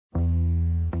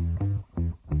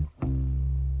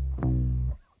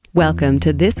Welcome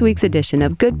to this week's edition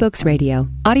of Good Books Radio.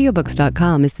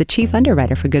 Audiobooks.com is the chief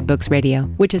underwriter for Good Books Radio,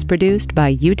 which is produced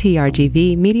by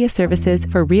UTRGV Media Services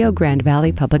for Rio Grande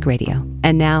Valley Public Radio.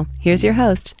 And now, here's your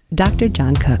host, Dr.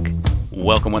 John Cook.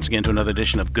 Welcome once again to another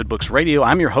edition of Good Books Radio.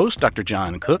 I'm your host, Dr.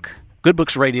 John Cook. Good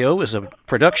Books Radio is a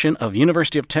production of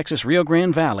University of Texas Rio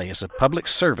Grande Valley as a public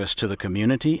service to the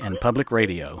community and public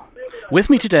radio. With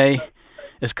me today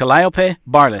is Calliope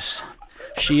Barles.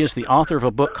 She is the author of a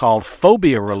book called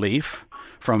Phobia Relief,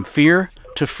 From Fear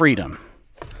to Freedom.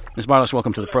 Ms. Barles,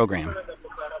 welcome to the program.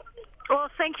 Well,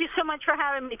 thank you so much for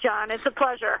having me, John. It's a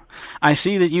pleasure. I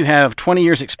see that you have 20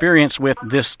 years' experience with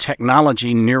this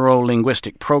technology,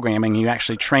 neuro-linguistic programming. You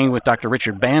actually trained with Dr.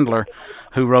 Richard Bandler,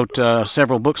 who wrote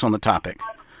several books on the topic.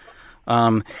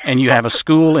 And you have a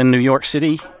school in New York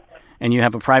City, and you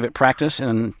have a private practice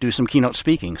and do some keynote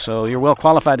speaking. So you're well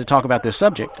qualified to talk about this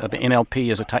subject of the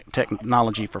NLP as a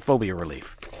technology for phobia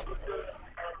relief.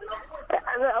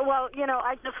 Well, you know,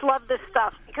 I just love this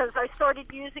stuff because I started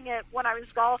using it when I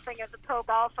was golfing as a pro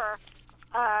golfer,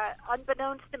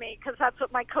 unbeknownst to me, because that's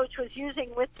what my coach was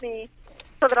using with me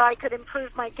so that I could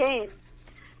improve my game.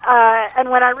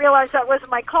 And when I realized that wasn't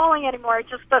my calling anymore, I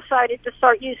just decided to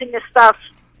start using this stuff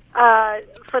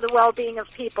for the well-being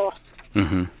of people.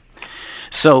 Mm-hmm.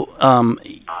 So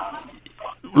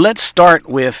let's start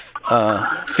with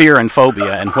fear and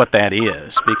phobia and what that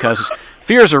is, because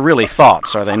fears are really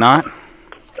thoughts, are they not?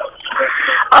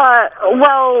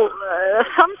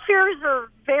 Some fears are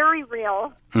very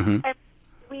real, mm-hmm. and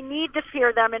we need to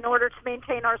fear them in order to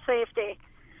maintain our safety.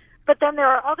 But then there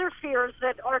are other fears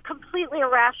that are completely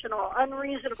irrational,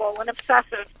 unreasonable, and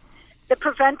obsessive that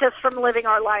prevent us from living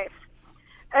our life.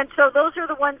 And so those are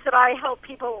the ones that I help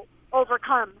people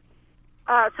overcome.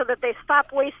 So that they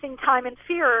stop wasting time in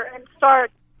fear and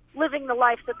start living the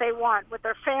life that they want with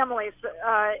their families,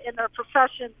 in their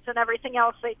professions, and everything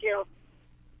else they do.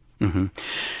 Mm-hmm.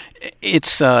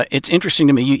 It's interesting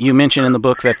to me. You mentioned in the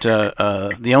book that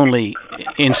the only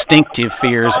instinctive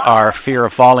fears are fear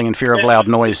of falling and fear of loud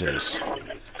noises.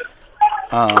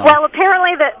 Well,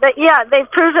 apparently,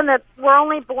 they've proven that we're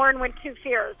only born with two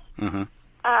fears. Mm-hmm.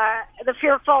 The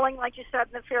fear of falling, like you said,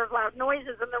 and the fear of loud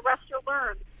noises, and the rest are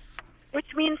learned.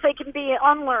 Which means they can be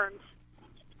unlearned.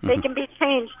 They can be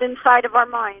changed inside of our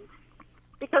minds.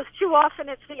 Because too often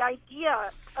it's the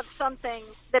idea of something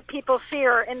that people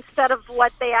fear instead of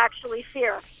what they actually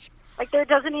fear. Like there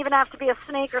doesn't even have to be a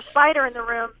snake or spider in the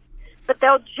room, but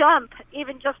they'll jump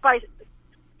even just by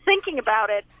thinking about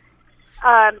it.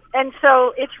 And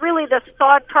so it's really the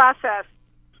thought process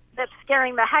that's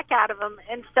scaring the heck out of them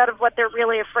instead of what they're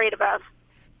really afraid about.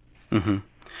 Mm-hmm.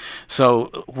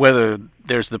 So whether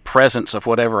there's the presence of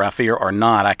whatever I fear or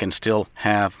not, I can still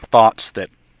have thoughts that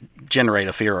generate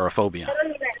a fear or a phobia.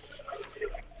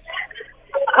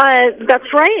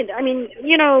 That's right. I mean,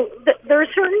 you know, there are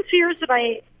certain fears that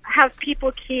I have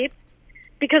people keep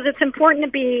because it's important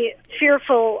to be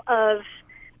fearful of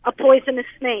a poisonous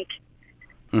snake.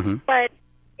 Mm-hmm. But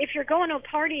if you're going to a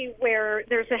party where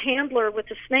there's a handler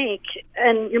with a snake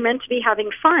and you're meant to be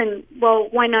having fun, well,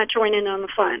 why not join in on the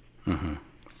fun? Mm-hmm.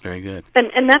 Very good.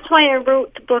 And that's why I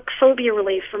wrote the book Phobia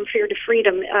Relief, From Fear to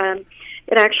Freedom.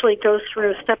 It actually goes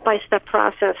through a step-by-step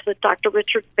process that Dr.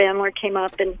 Richard Bandler came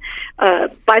up. And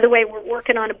by the way, we're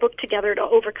working on a book together to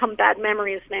overcome bad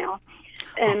memories now.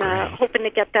 And hoping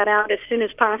to get that out as soon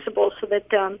as possible so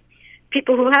that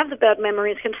people who have the bad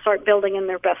memories can start building in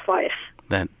their best life.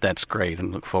 That's great,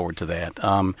 and look forward to that.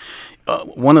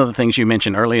 One of the things you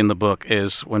mentioned early in the book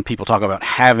is when people talk about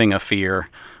having a fear,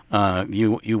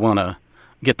 you want to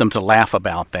get them to laugh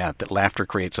about that laughter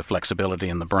creates a flexibility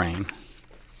in the brain.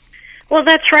 Well,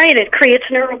 that's right. It creates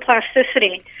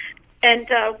neuroplasticity. And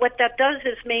what that does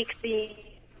is make the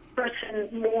person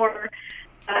more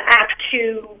apt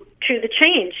to the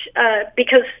change.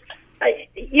 Because,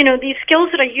 you know, these skills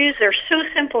that I use, they're so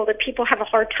simple that people have a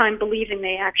hard time believing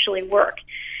they actually work.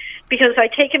 Because I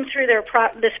take them through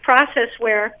this process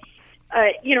where,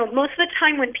 you know, most of the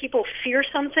time when people fear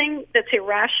something that's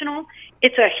irrational,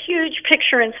 it's a huge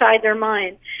picture inside their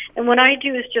mind. And what I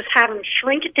do is just have them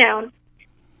shrink it down,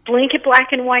 blink it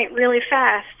black and white really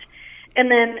fast, and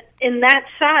then in that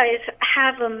size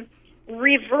have them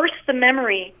reverse the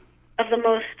memory of the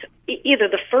most, either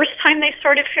the first time they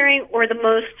started fearing or the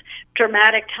most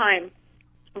dramatic time.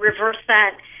 Reverse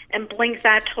that and blink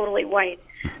that totally white.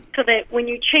 So that when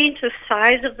you change the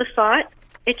size of the thought,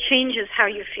 it changes how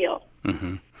you feel.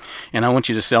 Mm-hmm. And I want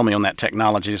you to sell me on that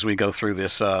technology as we go through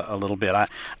this a little bit.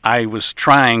 I was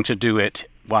trying to do it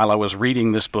while I was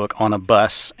reading this book on a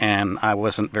bus, and I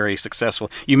wasn't very successful.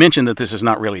 You mentioned that this is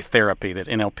not really therapy, that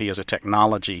NLP is a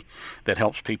technology that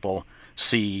helps people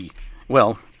see,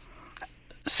 well,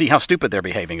 see how stupid they're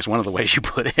behaving is one of the ways you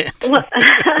put it. Well,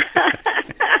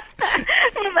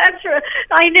 that's right.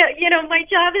 I know, my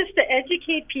job is to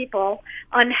educate people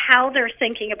on how they're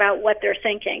thinking about what they're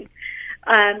thinking,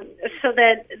 so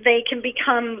that they can be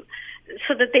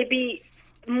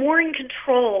more in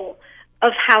control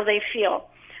of how they feel.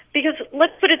 Because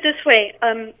let's put it this way,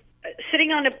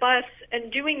 sitting on a bus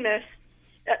and doing this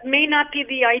may not be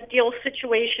the ideal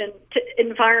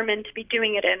environment to be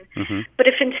doing it in. Mm-hmm. But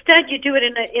if instead you do it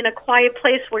in a quiet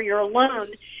place where you're alone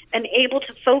and able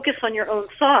to focus on your own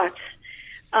thoughts,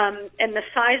 and the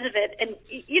size of it, and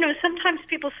sometimes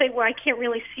people say, well, I can't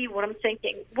really see what I'm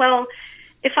thinking. Well,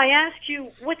 if I asked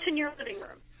you, what's in your living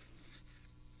room?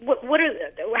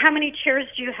 How many chairs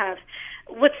do you have?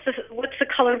 What's the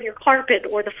color of your carpet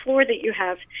or the floor that you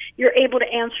have? You're able to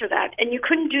answer that, and you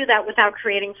couldn't do that without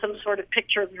creating some sort of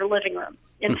picture of your living room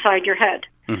inside your head.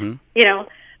 Mm-hmm.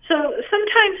 So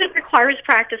sometimes it requires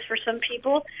practice for some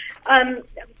people,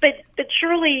 but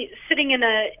surely sitting in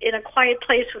a quiet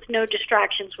place with no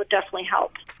distractions would definitely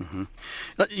help. Mm-hmm.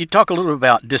 You talk a little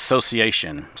about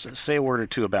dissociation. Say a word or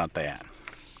two about that.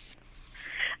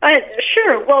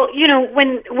 Sure. Well,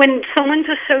 when someone's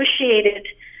associated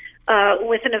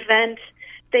with an event,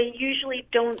 they usually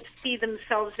don't see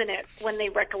themselves in it when they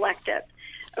recollect it.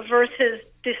 Versus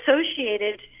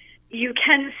dissociated, you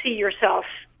can see yourself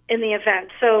in the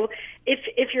event. So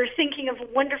if you're thinking of a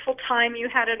wonderful time you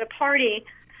had at a party,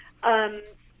 and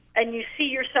you see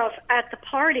yourself at the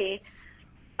party,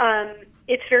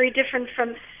 it's very different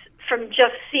from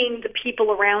just seeing the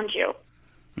people around you,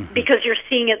 mm-hmm. because you're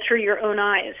seeing it through your own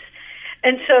eyes.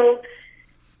 And so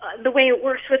the way it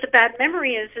works with a bad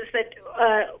memory is that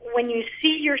when you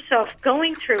see yourself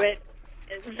going through it,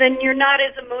 then you're not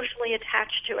as emotionally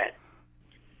attached to it.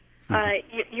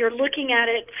 You're looking at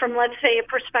it from, let's say, a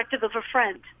perspective of a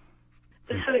friend.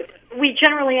 So we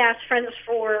generally ask friends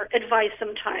for advice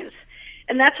sometimes,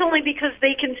 and that's only because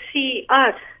they can see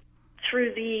us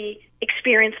through the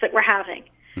experience that we're having.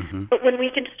 Mm-hmm. But when we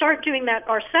can start doing that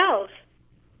ourselves,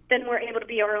 then we're able to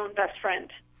be our own best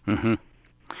friend. Mm-hmm.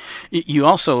 You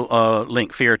also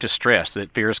link fear to stress,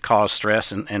 that fears cause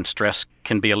stress, and stress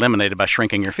can be eliminated by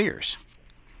shrinking your fears.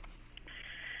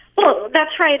 Well,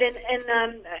 that's right, and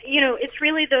it's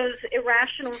really those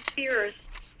irrational fears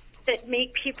that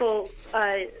make people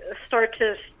start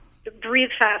to breathe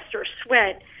faster,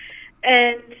 sweat.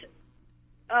 And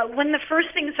one of the first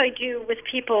things I do with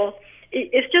people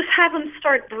is just have them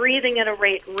start breathing at a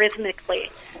rate rhythmically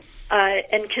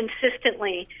and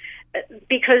consistently,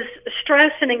 because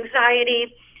stress and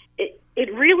anxiety,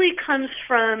 it really comes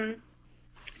from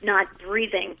not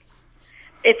breathing.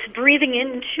 It's breathing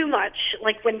in too much.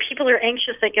 Like when people are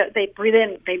anxious, they breathe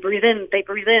in, they breathe in, they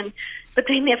breathe in, but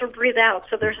they never breathe out.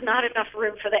 So there's not enough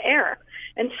room for the air.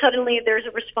 And suddenly there's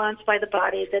a response by the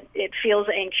body that it feels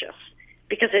anxious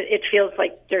because it feels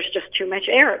like there's just too much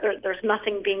air. There's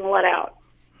nothing being let out.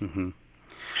 Mm-hmm.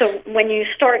 So when you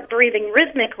start breathing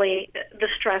rhythmically, the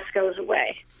stress goes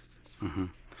away. Mm-hmm.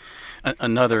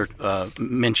 Another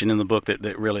mention in the book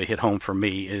that really hit home for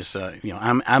me is,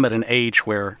 I'm at an age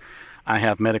where I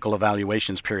have medical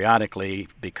evaluations periodically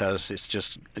because it's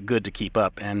just good to keep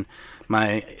up. And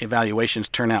my evaluations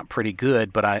turn out pretty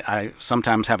good, but I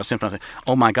sometimes have a symptom of,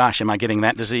 oh my gosh, am I getting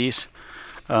that disease?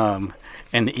 And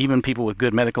even people with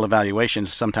good medical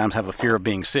evaluations sometimes have a fear of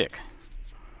being sick.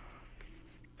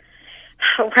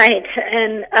 Right.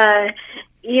 And,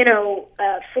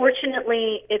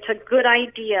 fortunately, it's a good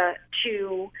idea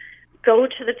to go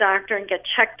to the doctor and get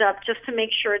checked up just to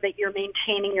make sure that you're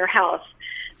maintaining your health.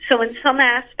 So in some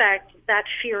aspect, that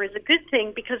fear is a good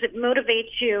thing because it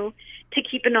motivates you to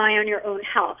keep an eye on your own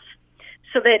health.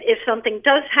 So that if something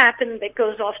does happen that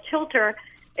goes off kilter,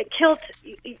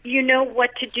 you know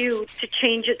what to do to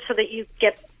change it so that you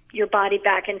get your body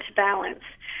back into balance.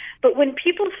 But when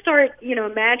people start,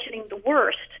 imagining the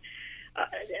worst,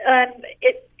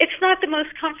 it's not the most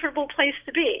comfortable place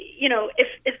to be.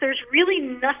 If there's really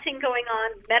nothing going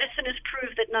on, medicine has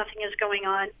proved that nothing is going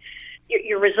on,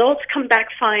 your results come back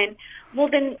fine, well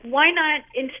then why not,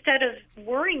 instead of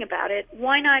worrying about it,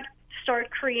 why not start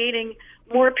creating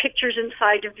more pictures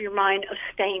inside of your mind of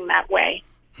staying that way,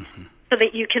 mm-hmm. so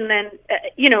that you can then,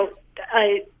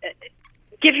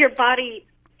 give your body,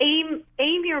 aim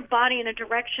your body in a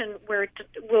direction where it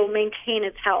will maintain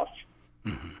its health.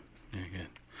 Mm-hmm. Very good.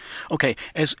 Okay,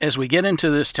 as we get into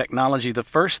this technology, the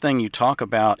first thing you talk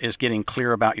about is getting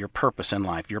clear about your purpose in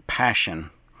life, your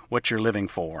passion, what you're living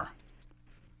for.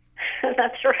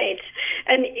 That's right.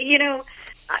 And,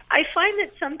 I find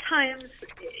that sometimes,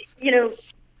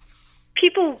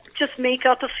 people just make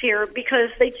up a fear because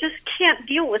they just can't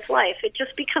deal with life. It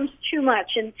just becomes too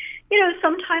much. And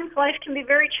sometimes life can be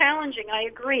very challenging, I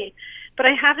agree. But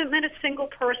I haven't met a single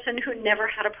person who never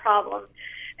had a problem.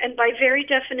 And by very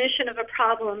definition of a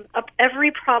problem,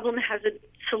 every problem has a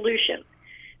solution.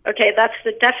 Okay, that's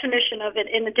the definition of it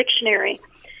in the dictionary.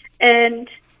 And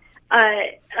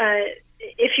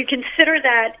if you consider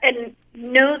that and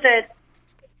know that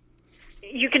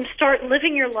you can start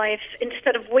living your life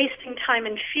instead of wasting time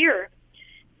in fear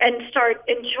and start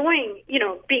enjoying,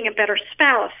 being a better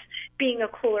spouse, being a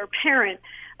cooler parent,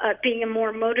 being a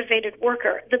more motivated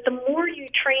worker, that the more you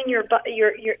train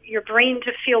your brain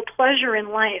to feel pleasure in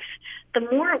life, the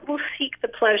more it will seek the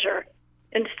pleasure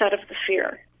instead of the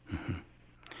fear. Mm-hmm.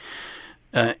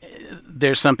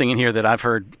 There's something in here that I've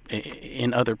heard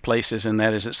in other places, and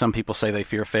that is that some people say they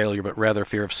fear failure, but rather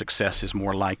fear of success is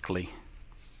more likely.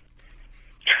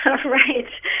 Right.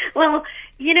 Well,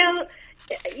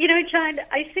 John,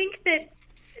 I think that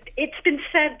it's been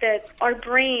said that our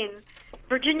brain,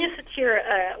 Virginia Satir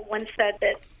once said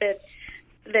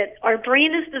that our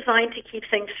brain is designed to keep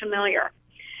things familiar.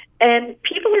 And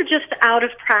people are just out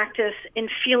of practice in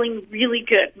feeling really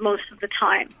good most of the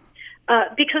time.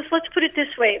 Because let's put it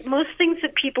this way, most things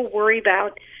that people worry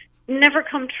about never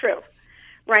come true,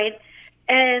 right?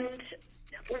 And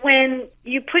when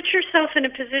you put yourself in a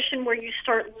position where you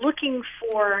start looking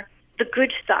for the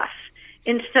good stuff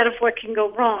instead of what can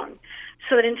go wrong,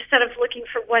 so that instead of looking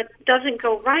for what doesn't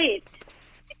go right,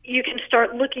 you can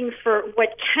start looking for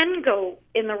what can go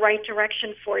in the right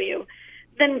direction for you,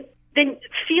 then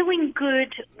feeling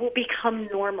good will become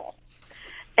normal.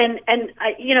 And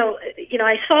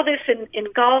I saw this in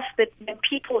golf, that when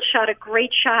people shot a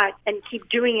great shot and keep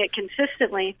doing it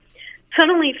consistently,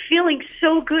 suddenly feeling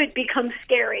so good becomes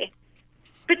scary.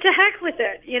 But to heck with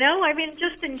it,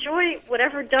 just enjoy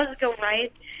whatever does go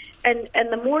right. And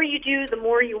the more you do, the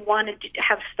more you want to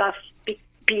have stuff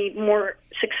be more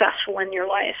successful in your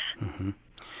life. Mm-hmm.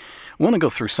 I want to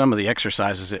go through some of the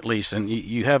exercises at least, and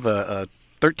you have a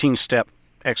 13-step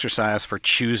exercise for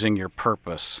choosing your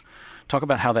purpose. Talk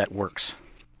about how that works.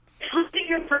 Choosing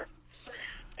your purpose.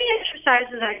 The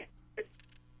exercises I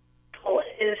pull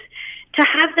is to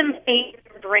have them aim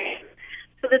their brain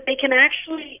so that they can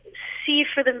actually see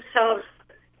for themselves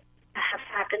what has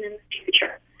happened in the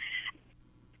future.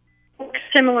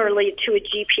 Similarly to a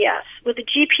GPS. With a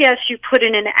GPS, you put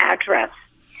in an address.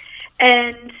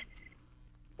 And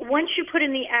once you put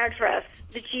in the address,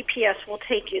 the GPS will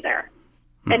take you there.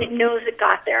 Mm-hmm. And it knows it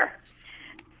got there.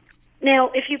 Now,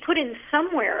 if you put in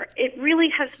somewhere, it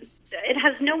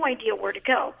has no idea where to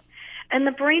go. And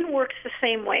the brain works the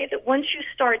same way, that once you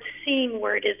start seeing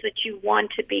where it is that you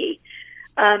want to be,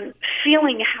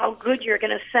 feeling how good you're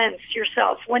going to sense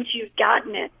yourself once you've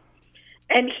gotten it,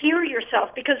 and hear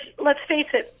yourself, because let's face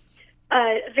it,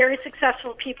 very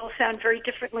successful people sound very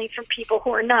differently from people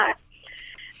who are not.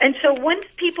 And so once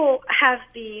people have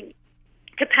the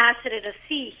capacity to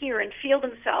see, hear, and feel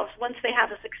themselves, once they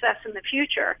have a success in the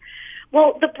future,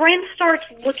 well, the brain starts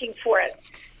looking for it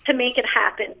to make it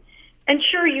happen. And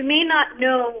sure, you may not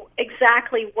know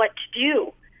exactly what to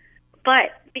do,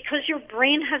 but because your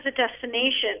brain has a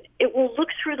destination, it will look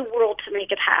through the world to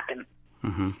make it happen.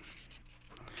 Mm-hmm.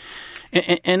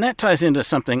 And that ties into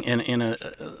something in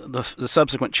the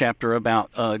subsequent chapter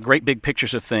about great big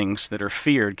pictures of things that are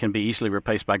feared can be easily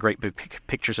replaced by great big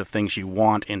pictures of things you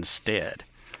want instead.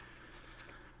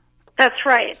 That's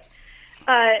right.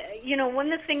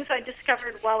 One of the things I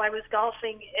discovered while I was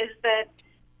golfing is that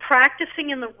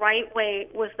practicing in the right way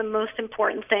was the most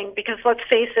important thing, because let's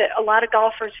face it, a lot of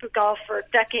golfers who golf for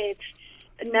decades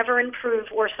never improve,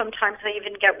 or sometimes they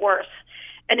even get worse.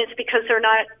 And it's because they're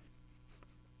not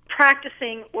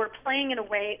practicing or playing in a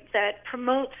way that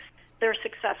promotes their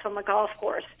success on the golf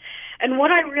course. And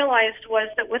what I realized was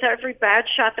that with every bad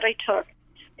shot that I took,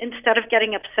 instead of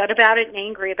getting upset about it and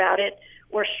angry about it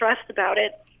or stressed about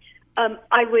it,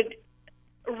 I would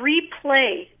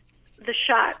replay the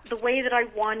shot the way that I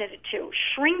wanted it to,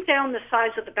 shrink down the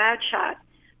size of the bad shot,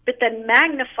 but then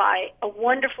magnify a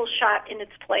wonderful shot in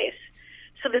its place,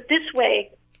 so that this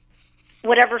way,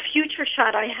 whatever future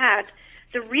shot I had,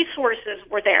 the resources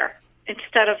were there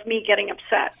instead of me getting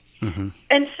upset. Mm-hmm.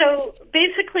 And so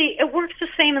basically it works the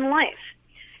same in life.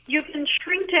 You can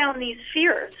shrink down these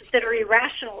fears that are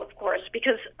irrational, of course,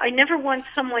 because I never want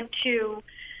someone to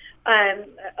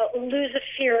lose a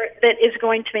fear that is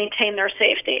going to maintain their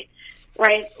safety,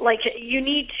 right? Like, you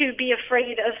need to be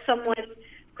afraid of someone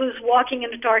who's walking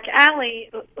in a dark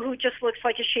alley who just looks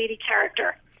like a shady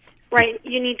character, right?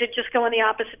 You need to just go in the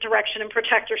opposite direction and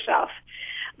protect yourself.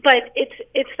 But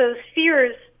it's those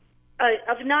fears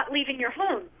of not leaving your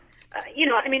home.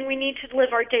 We need to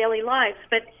live our daily lives.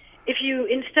 But if you,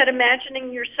 instead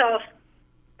imagining yourself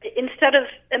instead of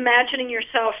imagining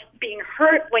yourself being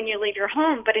hurt when you leave your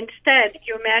home, but instead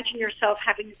you imagine yourself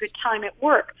having a good time at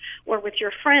work or with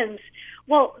your friends,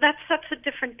 well, that sets a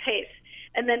different pace.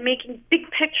 And then making big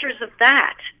pictures of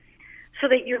that so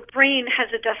that your brain has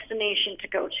a destination to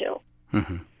go to.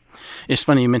 Mm-hmm. It's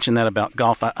funny you mentioned that about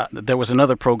golf. There was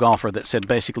another pro golfer that said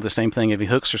basically the same thing. If he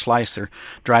hooks or slices or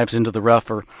drives into the rough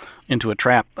or into a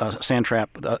trap, sand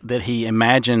trap, that he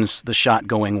imagines the shot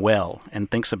going well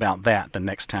and thinks about that the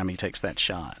next time he takes that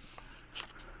shot.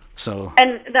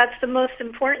 And that's the most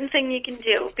important thing you can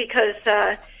do, because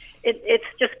it's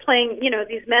just playing,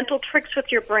 these mental tricks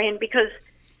with your brain, because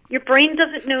your brain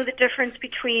doesn't know the difference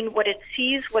between what it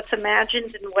sees, what's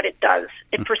imagined, and what it does.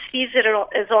 It perceives it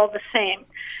as all the same.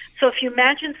 So if you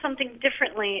imagine something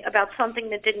differently about something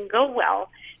that didn't go well,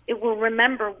 it will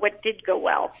remember what did go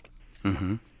well.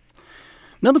 Mm-hmm.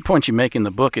 Another point you make in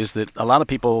the book is that a lot of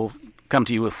people come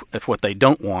to you with what they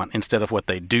don't want instead of what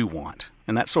they do want.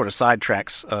 And that sort of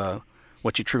sidetracks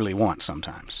what you truly want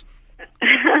sometimes.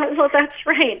 Well, that's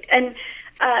right. And,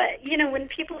 when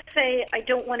people say, I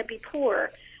don't want to be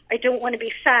poor, I don't want to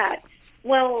be fat.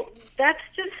 Well, that's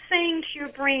just saying to your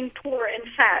brain poor and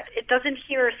fat. It doesn't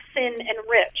hear thin and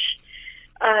rich.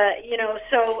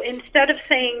 So instead of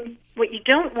saying what you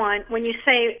don't want, when you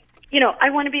say, I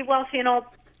want to be wealthy in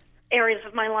all areas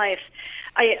of my life,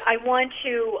 I want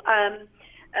to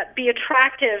be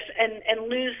attractive and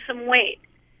lose some weight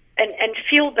and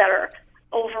feel better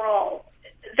overall,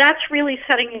 that's really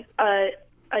setting a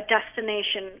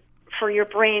destination for your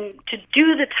brain to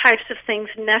do the types of things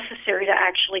necessary to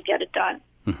actually get it done.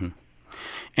 Mm-hmm.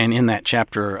 And in that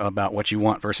chapter about what you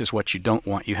want versus what you don't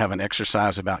want, you have an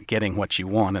exercise about getting what you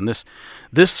want. And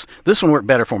this one worked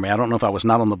better for me. I don't know if I was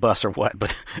not on the bus or what,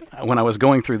 but when I was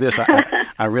going through this,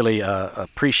 I really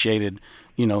appreciated,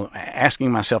 asking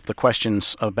myself the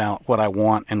questions about what I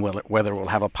want and whether it will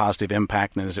have a positive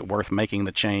impact, and is it worth making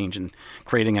the change, and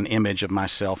creating an image of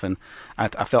myself. And I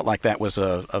felt like that was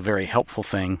a very helpful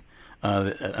thing,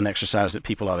 an exercise that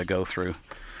people ought to go through.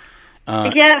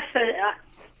 Yes.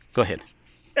 Go ahead.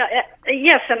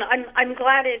 Yes, and I'm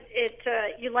glad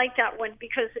you like that one,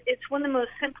 because it's one of the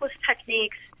most simplest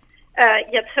techniques,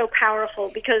 yet so powerful,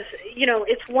 because,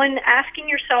 it's one, asking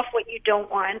yourself what you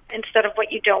don't want instead of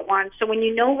what you don't want. So when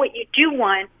you know what you do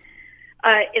want,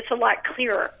 it's a lot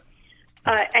clearer.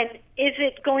 And is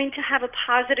it going to have a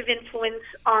positive influence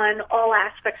on all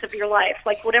aspects of your life?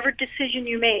 Like whatever decision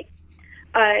you make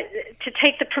to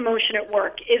take the promotion at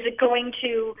work, is it going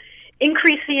to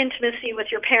increase the intimacy with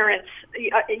your parents,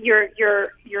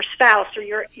 your spouse, or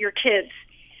your kids?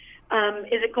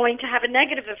 Is it going to have a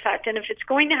negative effect? And if it's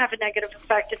going to have a negative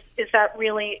effect, is that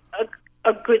really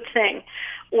a good thing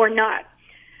or not?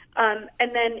 And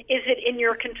then is it in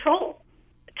your control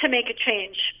to make a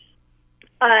change?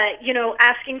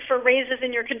 Asking for raises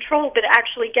in your control, but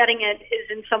actually getting it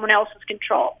is in someone else's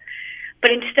control.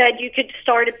 But instead, you could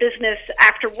start a business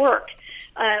after work,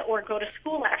 or go to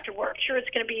school after work. Sure, it's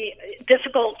going to be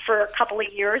difficult for a couple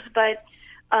of years, but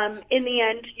in the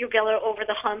end, you'll get over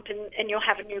the hump and you'll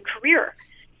have a new career.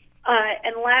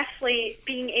 And lastly,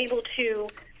 being able to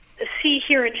see,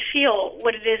 hear, and feel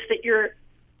what it is that you're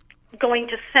going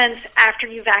to sense after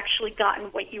you've actually gotten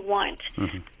what you want.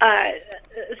 Mm-hmm.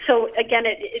 So again,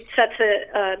 it sets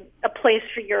a place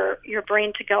for your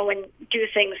brain to go and do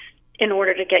things in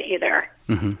order to get you there.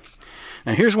 Mm-hmm.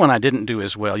 Now, here's one I didn't do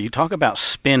as well. You talk about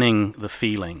spinning the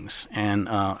feelings, and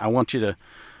I want you to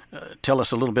tell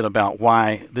us a little bit about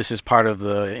why this is part of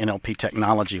the NLP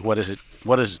technology. What does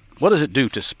it do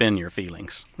to spin your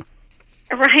feelings?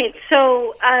 Right.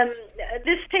 So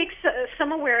this takes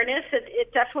some awareness.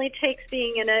 It definitely takes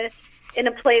being in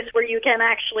a place where you can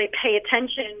actually pay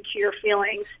attention to your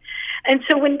feelings. And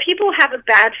so when people have a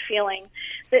bad feeling,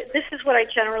 this is what I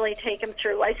generally take them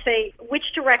through. I say,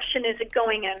 which direction is it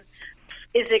going in?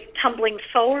 Is it tumbling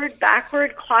forward,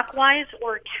 backward, clockwise,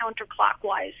 or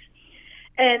counterclockwise?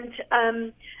 And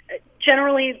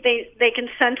generally, they can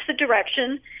sense the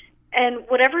direction, and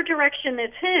whatever direction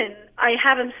it's in, I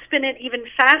have them spin it even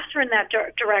faster in that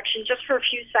direction, just for a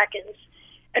few seconds.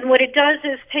 And what it does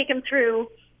is take them through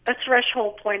a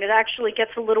threshold point. It actually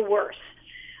gets a little worse.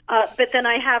 But then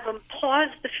I have them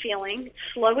pause the feeling,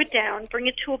 slow it down, bring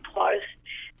it to a pause,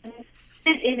 and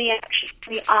spin it in the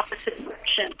opposite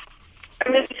direction.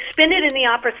 And if you spin it in the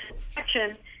opposite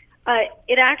direction,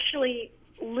 it actually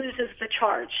loses the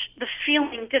charge. The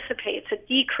feeling dissipates, it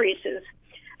decreases.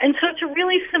 And so it's a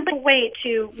really simple way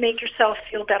to make yourself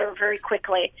feel better very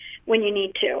quickly when you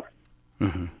need to.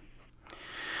 Mm-hmm.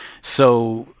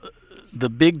 So the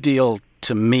big deal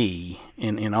to me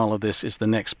in all of this is the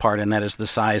next part, and that is the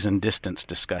size and distance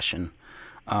discussion.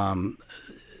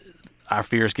 our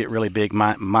fears get really big.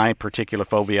 My particular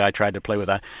phobia I tried to play with,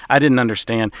 I didn't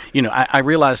understand. I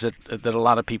realize that a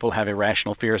lot of people have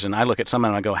irrational fears, and I look at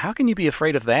someone and I go, how can you be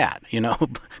afraid of that?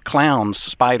 Clowns,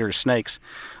 spiders, snakes.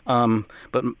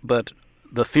 But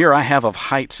the fear I have of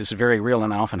heights is very real,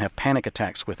 and I often have panic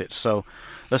attacks with it. So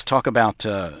let's talk about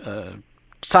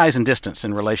size and distance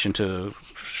in relation to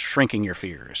shrinking your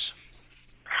fears.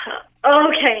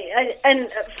 Okay, and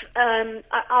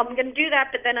I'm going to do that,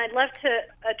 but then I'd love to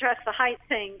address the height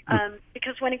thing,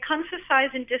 because when it comes to size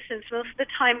and distance, most of the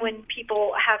time when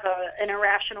people have an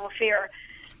irrational fear,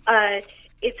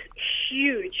 it's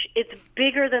huge. It's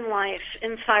bigger than life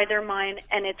inside their mind,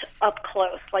 and it's up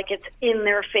close, like it's in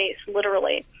their face,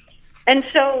 literally. And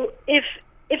so if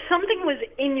something was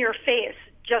in your face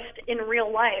just in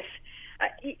real life,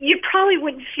 you probably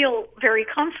wouldn't feel very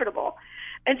comfortable.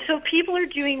 And so people are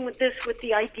doing this with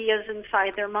the ideas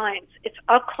inside their minds. It's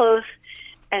up close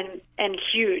and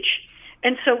huge.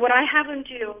 And so what I have them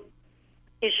do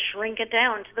is shrink it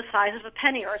down to the size of a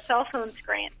penny or a cell phone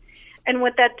screen. And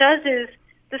what that does is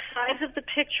the size of the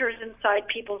pictures inside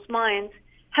people's minds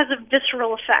has a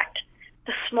visceral effect.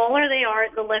 The smaller they are,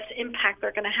 the less impact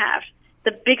they're going to have.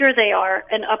 The bigger they are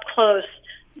and up close,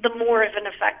 the more of an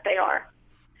effect they are.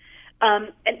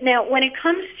 And now, when it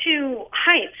comes to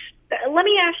heights, let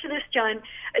me ask you this, John.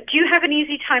 Do you have an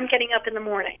easy time getting up in the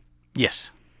morning? Yes.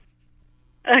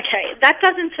 Okay, that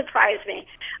doesn't surprise me,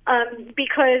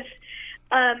 because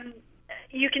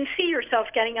you can see yourself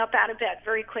getting up out of bed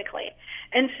very quickly.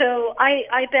 And so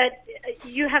I bet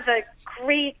you have a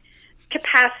great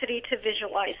capacity to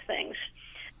visualize things.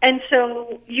 And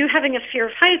so you having a fear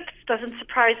of heights doesn't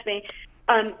surprise me,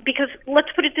 because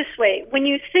let's put it this way. When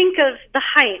you think of the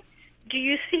height, do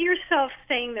you see yourself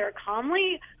staying there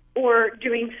calmly or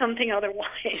doing something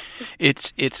otherwise?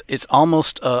 It's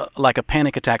almost like a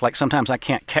panic attack. Like sometimes I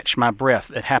can't catch my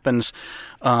breath. It happens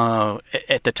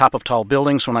at the top of tall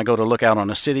buildings when I go to look out on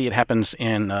a city. It happens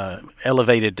in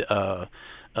elevated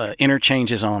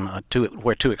interchanges on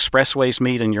where two expressways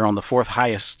meet, and you're on the fourth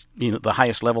highest, the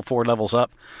highest level, 4 levels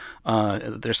up.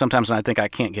 There's sometimes when I think I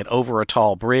can't get over a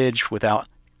tall bridge without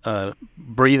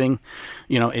breathing.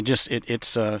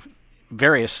 It's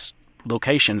various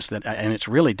locations and it's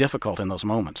really difficult in those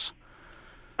moments.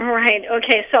 All right.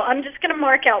 Okay. So I'm just going to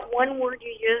mark out one word you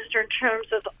used in terms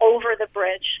of over the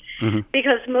bridge,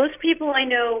 because most people I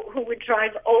know who would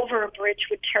drive over a bridge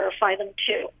would terrify them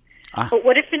too. But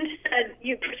what if instead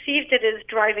you perceived it as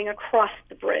driving across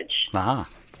the bridge?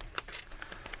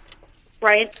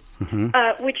 Right?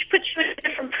 Which puts you in a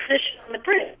different position on the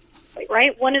bridge,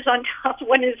 right? One is on top,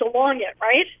 one is along it,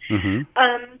 right?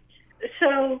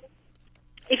 So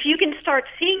if you can start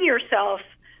seeing yourself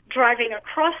driving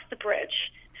across the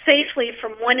bridge safely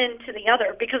from one end to the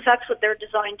other, because that's what they're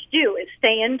designed to do, is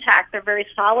stay intact. They're very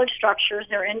solid structures.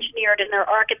 They're engineered and they're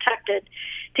architected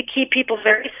to keep people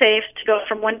very safe to go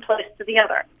from one place to the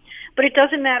other. But it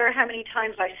doesn't matter how many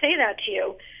times I say that to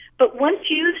you. But once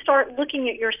you start looking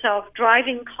at yourself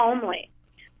driving calmly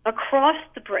across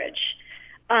the bridge,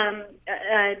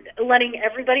 letting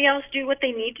everybody else do what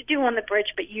they need to do on the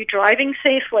bridge, but you driving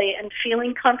safely and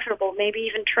feeling comfortable, maybe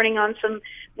even turning on some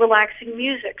relaxing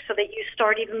music so that you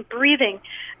start even breathing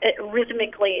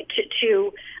rhythmically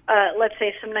to let's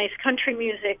say, some nice country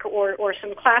music or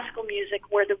some classical music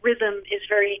where the rhythm is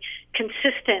very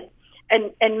consistent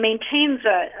and maintains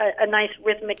a nice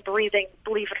rhythmic breathing,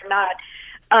 believe it or not.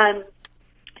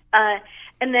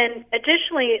 And then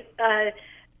additionally,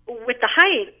 with the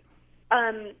height,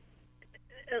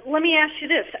 let me ask you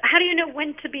this. How do you know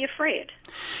when to be afraid?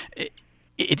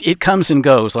 It comes and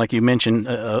goes, like you mentioned,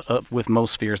 with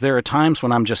most fears. There are times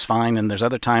when I'm just fine, and there's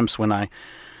other times when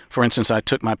for instance, I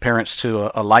took my parents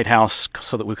to a lighthouse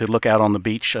so that we could look out on the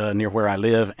beach near where I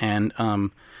live, and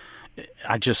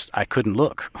I couldn't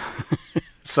look.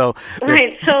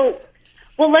 Right. So,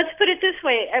 well, let's put it this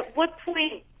way. At what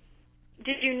point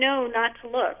did you know not to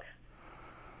look?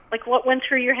 Like, what went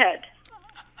through your head?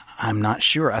 I'm not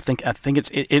sure. I think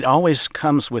it always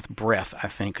comes with breath. I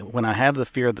think when I have the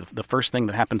fear, the first thing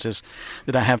that happens is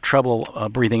that I have trouble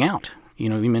breathing out. You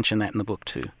mentioned that in the book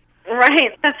too.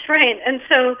 Right. That's right. And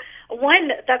so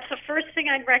that's the first thing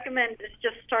I'd recommend is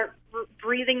just start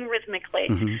breathing rhythmically.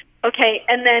 Mm-hmm. Okay.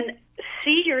 And then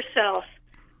see yourself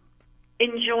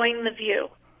enjoying the view.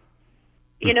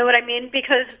 You know what I mean?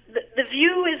 Because the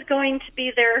view is going to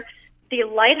be there. The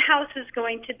lighthouse is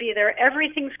going to be there.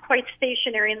 Everything's quite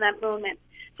stationary in that moment.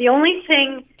 The only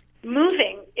thing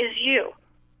moving is you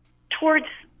towards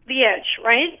the edge,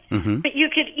 right? Mm-hmm. But you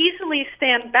could easily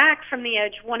stand back from the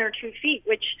edge 1 or 2 feet,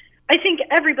 which I think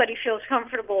everybody feels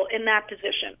comfortable in that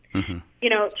position. Mm-hmm.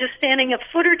 Just standing a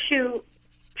foot or two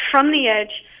from the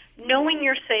edge, knowing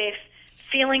you're safe,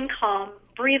 feeling calm,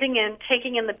 breathing in,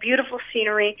 taking in the beautiful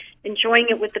scenery, enjoying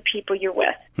it with the people you're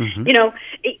with. Mm-hmm. You know,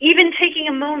 even taking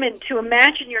a moment to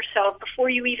imagine yourself before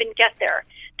you even get there,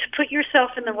 to put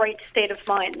yourself in the right state of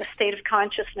mind, the state of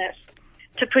consciousness,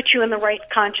 to put you in the right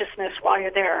consciousness while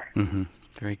you're there. Mm-hmm.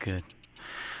 Very good.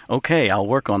 Okay, I'll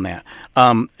work on that.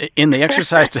 In the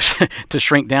exercise to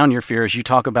shrink down your fears, you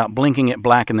talk about blinking it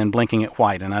black and then blinking it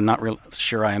white, and I'm not real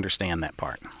sure I understand that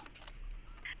part.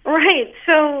 Right.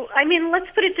 So, I mean, let's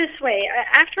put it this way.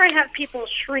 After I have people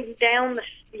shrink down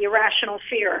the irrational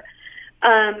fear,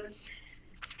 I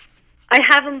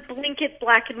have them blink it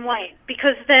black and white,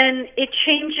 because then it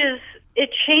changes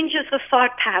the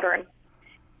thought pattern,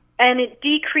 and it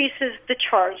decreases the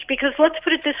charge. Because let's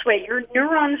put it this way, your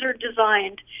neurons are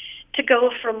designed to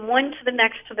go from one to the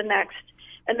next,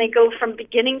 and they go from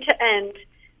beginning to end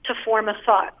to form a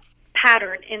thought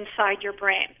pattern inside your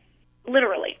brain,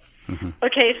 literally. Mm-hmm.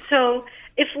 Okay, so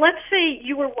if, let's say,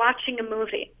 you were watching a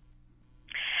movie,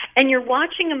 and you're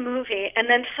watching a movie, and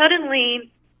then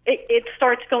suddenly it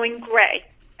starts going gray,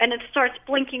 and it starts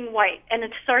blinking white, and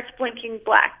it starts blinking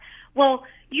black. Well,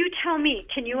 you tell me,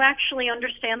 can you actually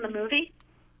understand the movie?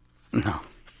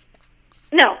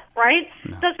 No, right?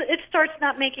 No. It starts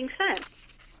not making sense.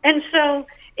 And so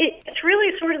it's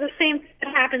really sort of the same thing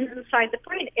that happens inside the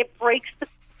brain. It breaks the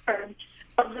pattern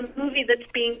of the movie that's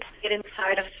being played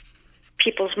inside of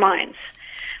people's minds.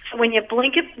 So when you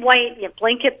blink it white, you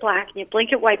blink it black, and you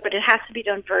blink it white, but it has to be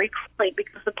done very quickly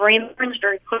because the brain learns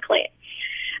very quickly.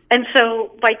 And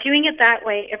so by doing it that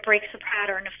way, it breaks the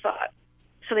pattern of thought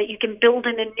so that you can build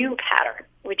in a new pattern,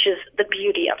 which is the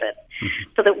beauty of it.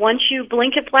 Mm-hmm. So that once you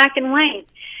blink it black and white,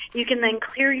 you can then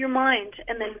clear your mind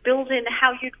and then build in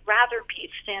how you'd rather be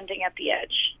standing at the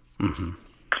edge, mm-hmm.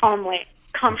 calmly,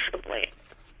 comfortably.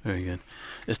 Very good.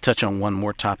 Let's touch on one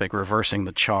more topic, reversing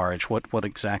the charge. What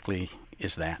exactly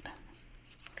is that?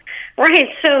 Right.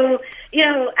 So, you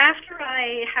know, after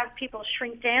I have people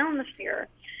shrink down the fear,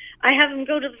 I have them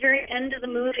go to the very end of the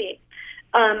movie,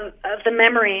 of the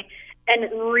memory,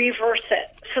 and reverse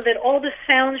it so that all the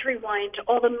sounds rewind,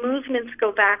 all the movements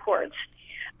go backwards.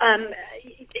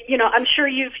 You know, I'm sure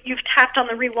you've tapped on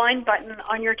the rewind button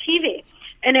on your TV,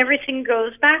 and everything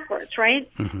goes backwards,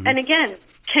 right? Mm-hmm. And again,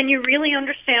 can you really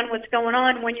understand what's going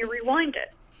on when you rewind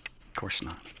it? Of course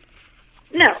not.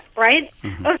 No, right?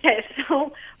 Mm-hmm. Okay,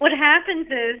 so what happens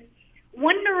is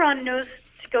one neuron knows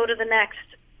to go to the next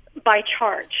by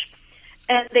charge,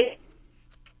 and the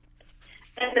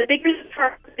bigger the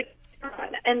charge, the bigger the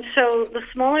neuron. And so the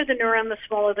smaller the neuron, the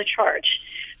smaller the charge.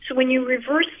 So when you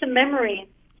reverse the memory,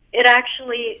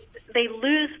 they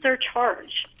lose their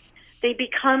charge. They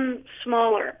become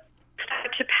smaller,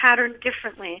 start to pattern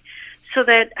differently, so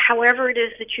that however it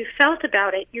is that you felt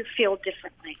about it, you feel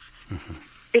differently. Mm-hmm.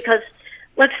 Because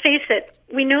let's face it,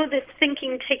 we know that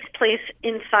thinking takes place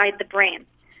inside the brain.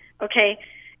 Okay?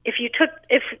 If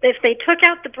they took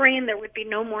out the brain, there would be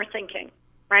no more thinking,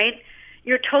 right?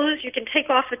 Your toes, you can take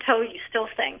off a toe, you still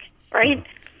think, right?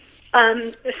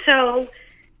 Mm-hmm. So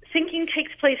thinking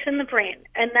takes place in the brain,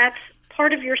 and that's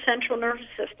part of your central nervous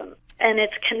system, and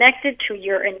it's connected to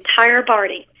your entire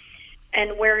body.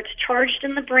 And where it's charged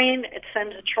in the brain, it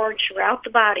sends a charge throughout the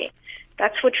body.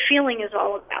 That's what feeling is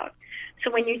all about.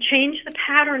 So when you change the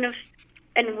pattern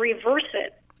and reverse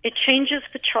it, it changes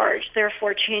the charge,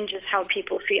 therefore changes how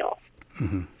people feel.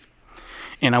 Mm-hmm.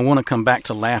 And I want to come back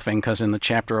to laughing, because in the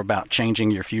chapter about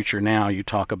changing your future now, you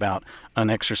talk about an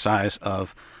exercise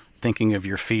of thinking of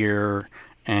your fear,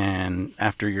 and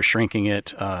after you're shrinking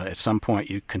it, at some point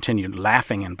you continue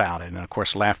laughing about it. And, of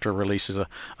course, laughter releases a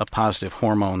positive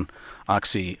hormone,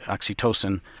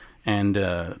 oxytocin, and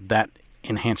that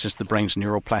enhances the brain's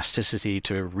neuroplasticity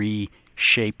to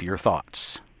reshape your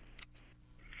thoughts.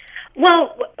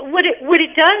 Well, what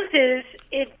it does is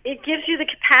it gives you the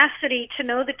capacity to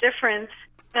know the difference.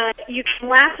 You can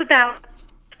laugh about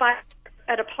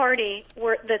at a party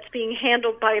that's being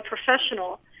handled by a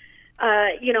professional.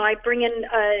 You know, I bring in,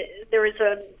 there was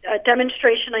a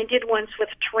demonstration I did once with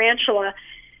a tarantula,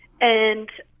 and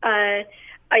I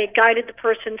guided the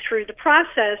person through the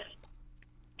process,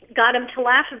 got him to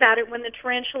laugh about it when the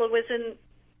tarantula was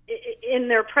in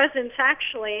their presence.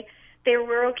 Actually, they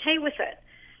were okay with it,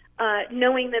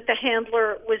 knowing that the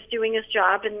handler was doing his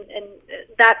job, and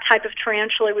that type of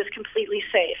tarantula was completely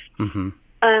safe. Mm-hmm.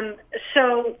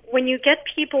 So when you get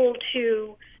people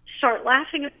to start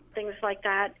laughing at things like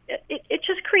that, it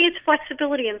just creates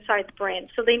flexibility inside the brain,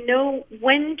 so they know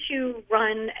when to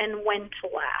run and when to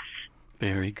laugh.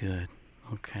 Very good.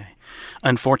 Okay.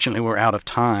 Unfortunately, we're out of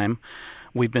time.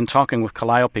 We've been talking with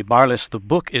Calliope Barlas. The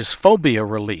book is Phobia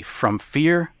Relief, From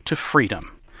Fear to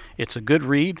Freedom. It's a good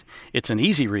read. It's an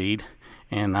easy read,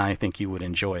 and I think you would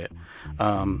enjoy it.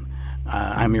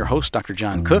 I'm your host, Dr.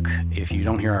 John Cook. If you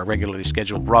don't hear our regularly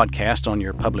scheduled broadcast on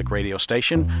your public radio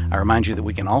station, I remind you that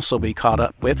we can also be caught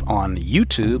up with on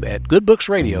YouTube at Good Books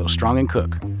Radio, Strong and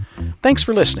Cook. Thanks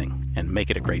for listening, and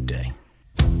make it a great day.